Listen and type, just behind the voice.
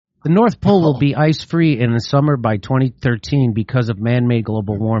The North Pole will be ice-free in the summer by 2013 because of man-made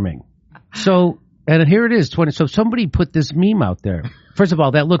global warming. So, and here it is, so somebody put this meme out there. First of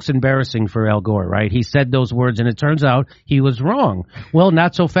all, that looks embarrassing for Al Gore, right? He said those words, and it turns out he was wrong. Well,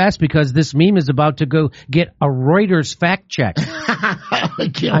 not so fast, because this meme is about to go get a Reuters fact check.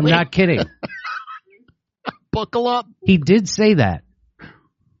 I'm not kidding. Buckle up. He did say that.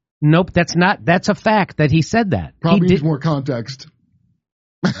 Nope, that's a fact that he said that. Probably needs more context.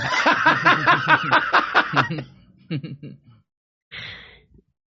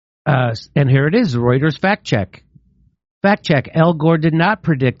 And here it is, Reuters fact check. Fact check, Al Gore did not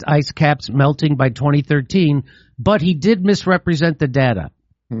predict ice caps melting by 2013, but he did misrepresent the data.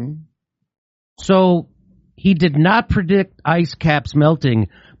 So he did not predict ice caps melting,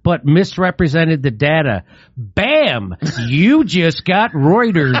 but misrepresented the data. Bam! You just got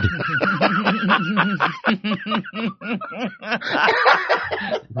Reutered.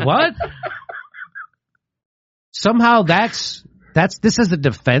 What? Somehow this is a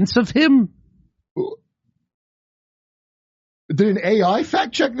defense of him? Did an AI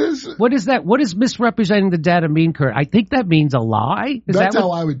fact check this? What is that? What does misrepresenting the data mean, Kurt? I think that means a lie. That's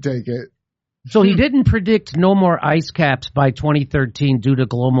how I would take it. So he didn't predict no more ice caps by 2013 due to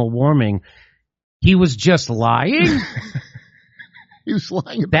global warming. He was just lying? He was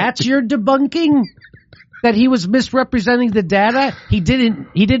lying about That's your debunking? That he was misrepresenting the data? He didn't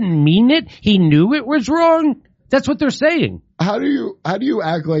mean it? He knew it was wrong? That's what they're saying. How do you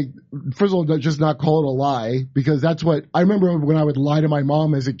act like, first of all, just not call it a lie? Because that's what, I remember when I would lie to my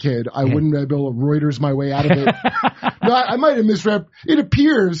mom as a kid, I wouldn't be able to Reuters my way out of it. No, I might have it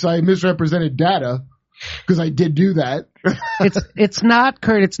appears I misrepresented data, because I did do that. It's not,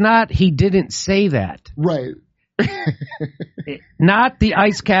 Kurt, it's not, he didn't say that. Right. Not the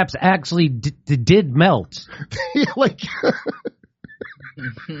ice caps actually did melt. Yeah, like...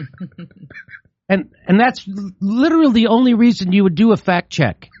 And that's literally the only reason you would do a fact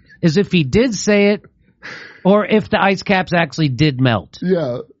check, is if he did say it, or if the ice caps actually did melt.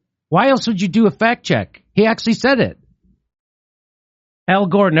 Yeah. Why else would you do a fact check? He actually said it. Al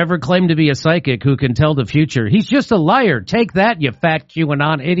Gore never claimed to be a psychic who can tell the future. He's just a liar. Take that, you fat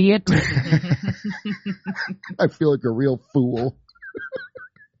QAnon idiot. I feel like a real fool.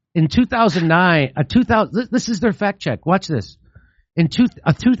 In 2009, this is their fact check. Watch this. In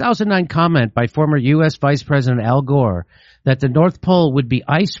a 2009 comment by former U.S. Vice President Al Gore that the North Pole would be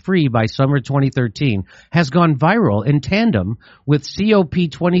ice-free by summer 2013 has gone viral in tandem with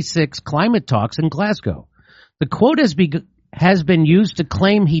COP26 climate talks in Glasgow. The quote has been used to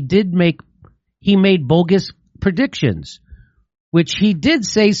claim he made bogus predictions, which he did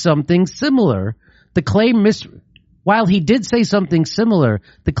say something similar. While he did say something similar,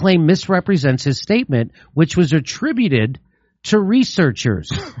 the claim misrepresents his statement, which was attributed to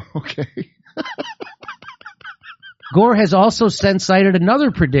researchers. Okay. Gore has also since cited another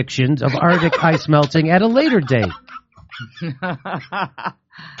prediction of Arctic ice melting at a later date.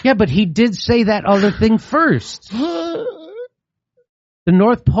 Yeah, but he did say that other thing first. The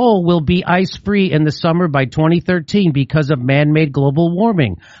North Pole will be ice-free in the summer by 2013 because of man-made global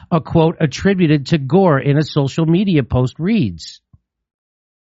warming, a quote attributed to Gore in a social media post reads.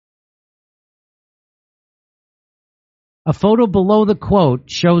 A photo below the quote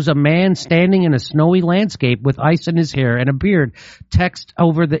shows a man standing in a snowy landscape with ice in his hair and a beard. Text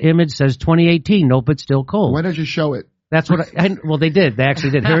over the image says 2018. Nope, it's still cold. Why don't you show it? That's what well, they did. They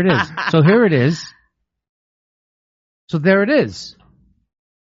actually did. Here it is. So here it is. So there it is.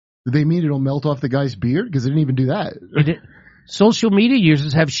 Did they mean it'll melt off the guy's beard? Because they didn't even do that. Social media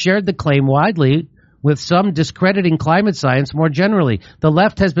users have shared the claim widely, with some discrediting climate science more generally. The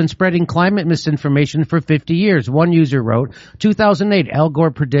left has been spreading climate misinformation for 50 years. One user wrote, 2008, Al Gore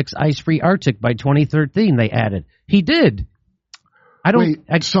predicts ice-free Arctic by 2013, they added. He did.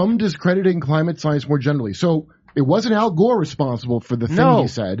 Some discrediting climate science more generally. So it wasn't Al Gore responsible for the thing he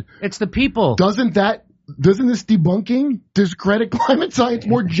said. It's the people. Doesn't this debunking discredit climate science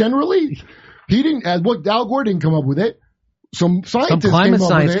more generally? He didn't, Al Gore didn't come up with it. Some climate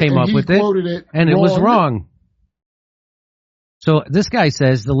science came up with it, and it was wrong. So this guy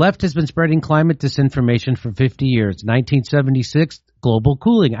says the left has been spreading climate disinformation for 50 years. 1976, global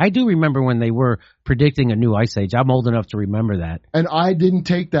cooling. I do remember when they were predicting a new ice age. I'm old enough to remember that. And I didn't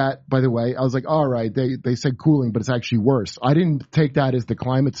take that, by the way. I was like, all right, they said cooling, but it's actually worse. I didn't take that as the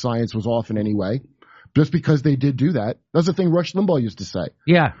climate science was off in any way. Just because they did do that. That's the thing Rush Limbaugh used to say.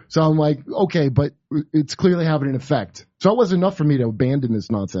 Yeah. So I'm like, okay, but it's clearly having an effect. So it was enough for me to abandon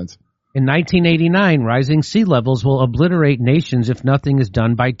this nonsense. In 1989, rising sea levels will obliterate nations if nothing is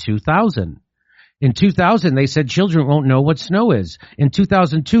done by 2000. In 2000, they said children won't know what snow is. In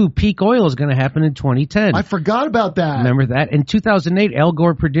 2002, peak oil is going to happen in 2010. I forgot about that. Remember that? In 2008, Al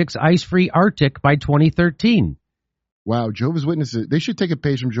Gore predicts ice-free Arctic by 2013. Wow, Jehovah's Witnesses. They should take a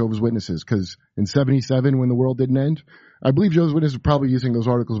page from Jehovah's Witnesses, because in 77, when the world didn't end, I believe Jehovah's Witnesses were probably using those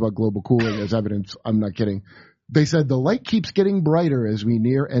articles about global cooling as evidence. I'm not kidding. They said the light keeps getting brighter as we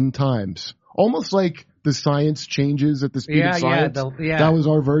near end times. Almost like the science changes at the speed of science. That was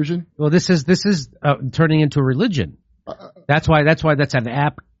our version. Well, this is turning into a religion. That's why that's an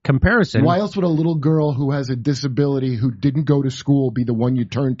apt comparison. Why else would a little girl who has a disability who didn't go to school be the one you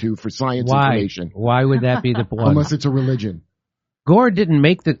turn to for science information? Why would that be the one? Unless it's a religion. Gore didn't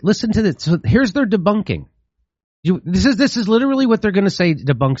make the. Listen to this. So here's their debunking. This is literally what they're going to say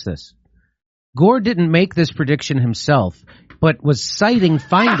debunks this. Gore didn't make this prediction himself, but was citing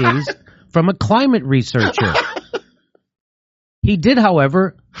findings from a climate researcher. He did,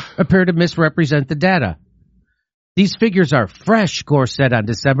 however, appear to misrepresent the data. These figures are fresh, Gore said on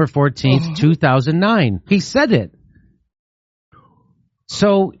December 14th, 2009. He said it.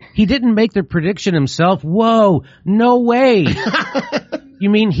 So he didn't make the prediction himself? Whoa, no way. You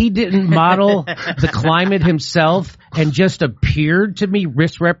mean he didn't model the climate himself and just appeared to be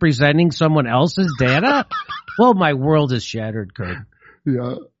misrepresenting someone else's data? Well, my world is shattered, Kurt.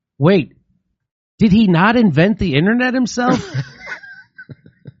 Yeah. Wait, did he not invent the internet himself?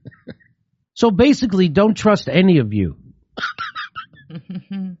 So basically, don't trust any of you.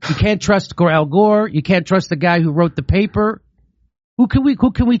 You can't trust Al Gore. You can't trust the guy who wrote the paper. Who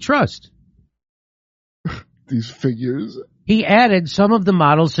can we trust? These figures. He added, some of the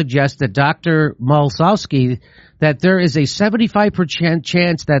models suggest that Dr. Malsowski that there is a 75%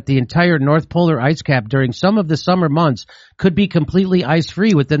 chance that the entire North Polar ice cap during some of the summer months could be completely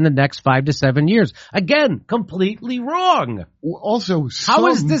ice-free within the next 5 to 7 years. Again, completely wrong. Also, how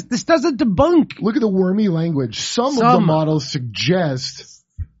is this? This doesn't debunk. Look at the wormy language. Some of the models suggest.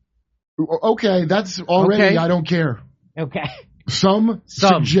 Okay, that's already. Okay. I don't care. Okay. Some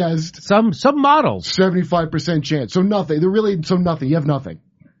suggest. Some models. 75% chance. So nothing. They're really so nothing. You have nothing.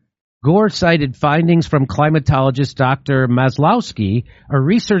 Gore cited findings from climatologist Dr. Maslowski, a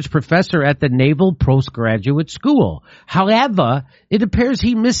research professor at the Naval Postgraduate School. However, it appears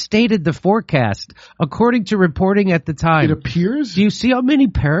he misstated the forecast, according to reporting at the time. It appears? Do you see how many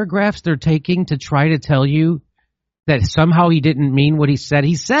paragraphs they're taking to try to tell you that somehow he didn't mean what he said?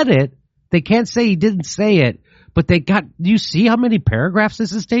 He said it. They can't say he didn't say it, but do you see how many paragraphs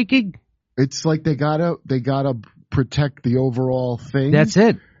this is taking? It's like they gotta protect the overall thing. That's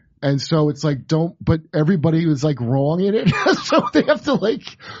it. And so it's like, but everybody was like wrong in it. So they have to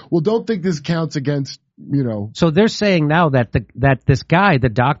don't think this counts against, So they're saying now that that this guy, the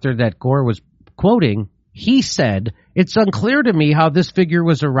doctor that Gore was quoting, he said, it's unclear to me how this figure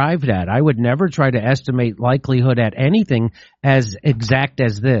was arrived at. I would never try to estimate likelihood at anything as exact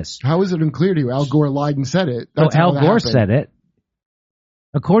as this. How is it unclear to you? Al Gore lied and said it. That's Al Gore said it.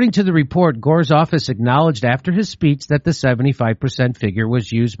 According to the report, Gore's office acknowledged after his speech that the 75% figure was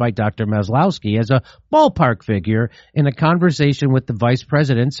used by Dr. Maslowski as a ballpark figure in a conversation with the vice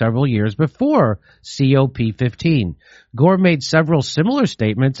president several years before COP15. Gore made several similar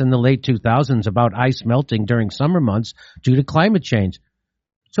statements in the late 2000s about ice melting during summer months due to climate change.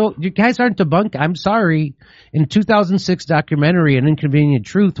 So you guys aren't debunked. I'm sorry. In 2006 documentary, An Inconvenient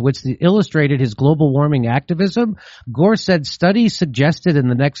Truth, which illustrated his global warming activism, Gore said studies suggested in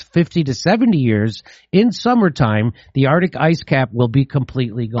the next 50 to 70 years, in summertime, the Arctic ice cap will be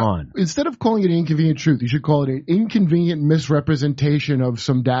completely gone. Instead of calling it an inconvenient truth, you should call it an inconvenient misrepresentation of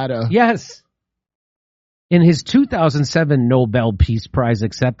some data. Yes. In his 2007 Nobel Peace Prize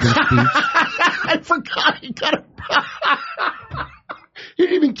acceptance speech. I forgot he got it. He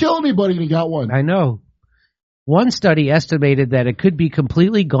didn't even kill anybody and he got one. I know. One study estimated that it could be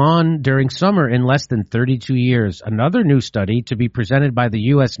completely gone during summer in less than 32 years. Another new study, to be presented by the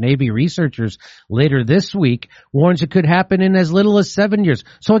U.S. Navy researchers later this week, warns it could happen in as little as 7 years.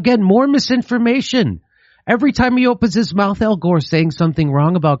 So again, more misinformation. Every time he opens his mouth, Al Gore saying something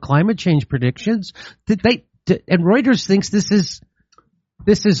wrong about climate change predictions. And Reuters thinks this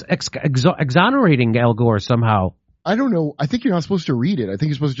is exonerating Al Gore somehow. I don't know. I think you're not supposed to read it. I think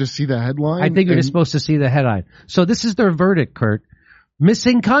you're supposed to just see the headline. I think you're just supposed to see the headline. So this is their verdict, Kurt.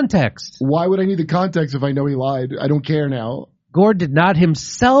 Missing context. Why would I need the context if I know he lied? I don't care now. Gore did not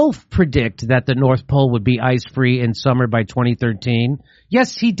himself predict that the North Pole would be ice-free in summer by 2013.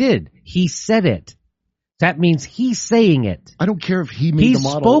 Yes, he did. He said it. That means he's saying it. I don't care if he made the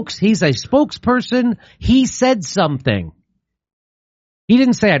model. He's a spokesperson. He said something. He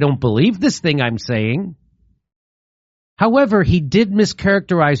didn't say, I don't believe this thing I'm saying. However, he did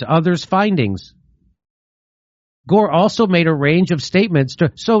mischaracterize others' findings. Gore also made a range of statements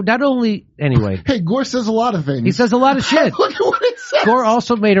so not only, anyway. Hey, Gore says a lot of things. He says a lot of shit. Look at what it says. Gore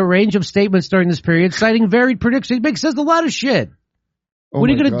also made a range of statements during this period, citing varied predictions. He says a lot of shit. What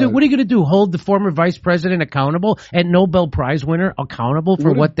are you going to do? What are you going to do? Hold the former vice president accountable and Nobel Prize winner accountable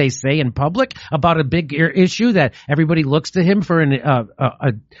for what they say in public about a big issue that everybody looks to him for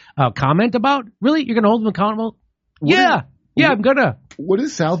a comment about? Really? You're going to hold him accountable? I'm gonna. What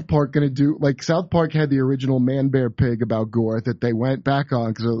is South Park gonna do? Like, South Park had the original Man Bear Pig about Gore that they went back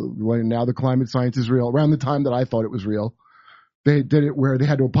on because now the climate science is real. Around the time that I thought it was real, they did it where they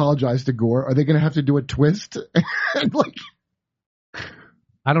had to apologize to Gore. Are they gonna have to do a twist? Like,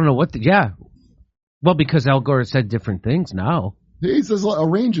 I don't know what. Well, because Al Gore said different things now. He says a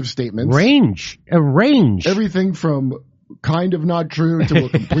range of statements. A range. Everything from kind of not true to a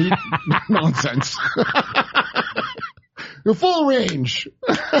complete nonsense. The full range.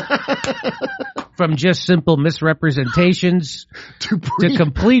 From just simple misrepresentations to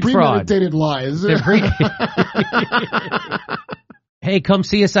complete fraud. Premeditated lies. Hey, come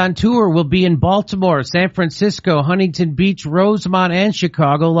see us on tour. We'll be in Baltimore, San Francisco, Huntington Beach, Rosemont, and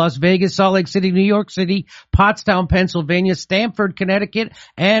Chicago, Las Vegas, Salt Lake City, New York City, Pottstown, Pennsylvania, Stamford, Connecticut,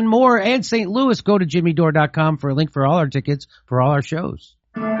 and more, and St. Louis. Go to jimmydore.com for a link for all our tickets for all our shows.